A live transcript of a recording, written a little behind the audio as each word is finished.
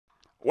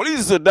What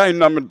is the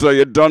DINAMITA?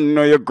 You don't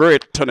know you're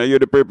great, and you're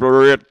the people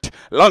rate.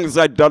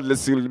 Alongside Dudley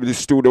Sibley, the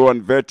studio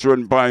and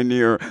veteran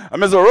pioneer.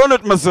 I'm as a run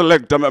it, my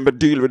selector, I'm a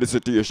deal with the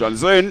situation.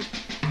 Saying,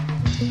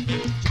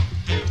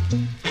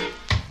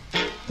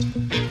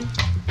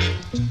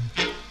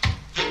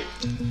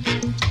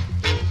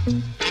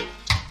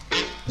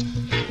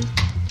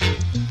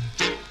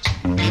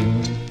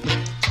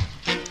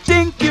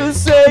 think you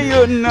say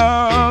you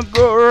not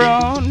go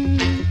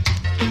round,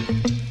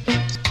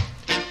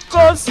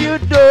 'cause you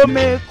don't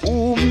make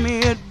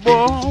homemade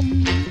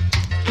bomb.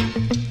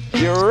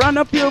 You run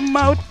up your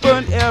mouth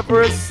on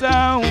every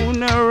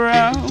sound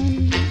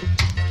around.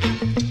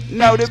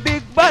 Now the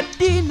big bad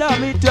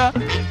DINAMITA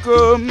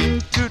come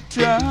to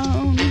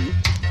town.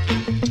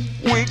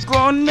 We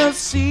gonna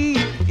see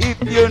if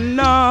you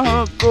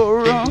not go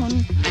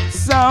run.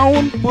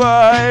 Sound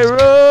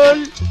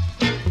viral.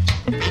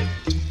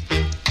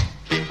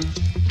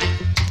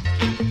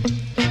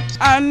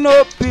 I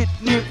know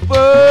pitney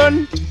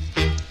fun.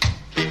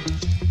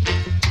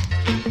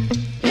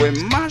 We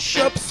mash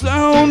up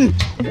sound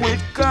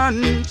with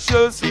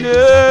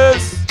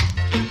consciousness.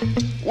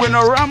 When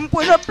a ramp,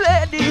 when a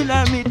play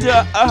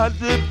DINAMITA at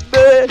the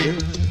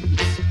best.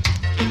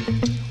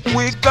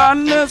 We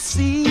gonna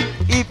see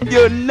if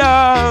you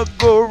not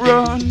go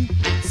run.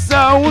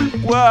 Sound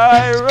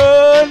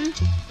viral.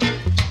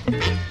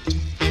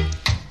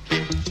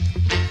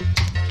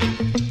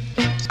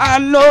 I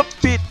know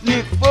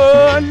pitney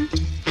fun.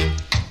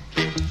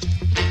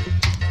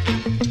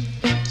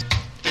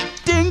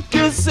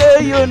 You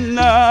say you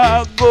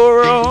not go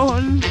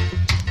round,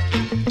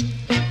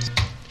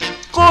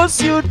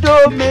 'cause you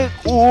don't make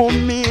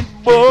homemade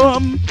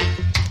bomb.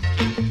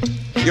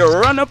 You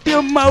run up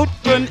your mouth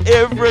on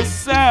every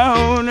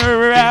sound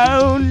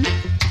around.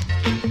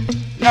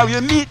 Now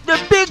you meet the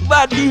big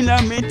bad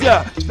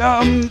DINAMITA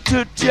come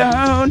to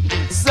town.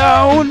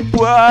 Sound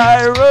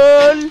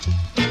viral.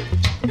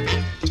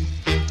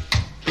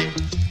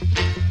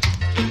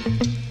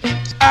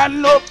 I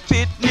know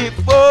pitney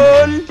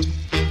fun.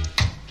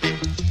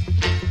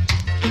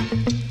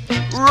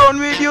 Run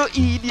with your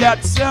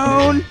idiot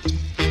sound.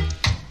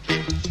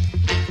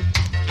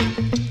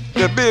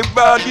 The big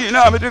bad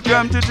DINAMITA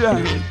come to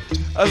town.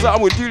 As I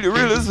would tell you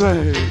really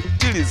say,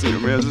 till you see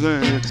me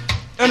say,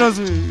 and I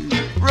say,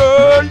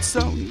 run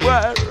sound,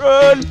 why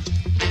run?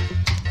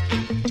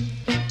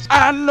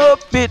 I know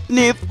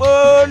pitney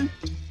fun.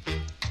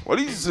 What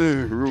is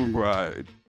Uruguay?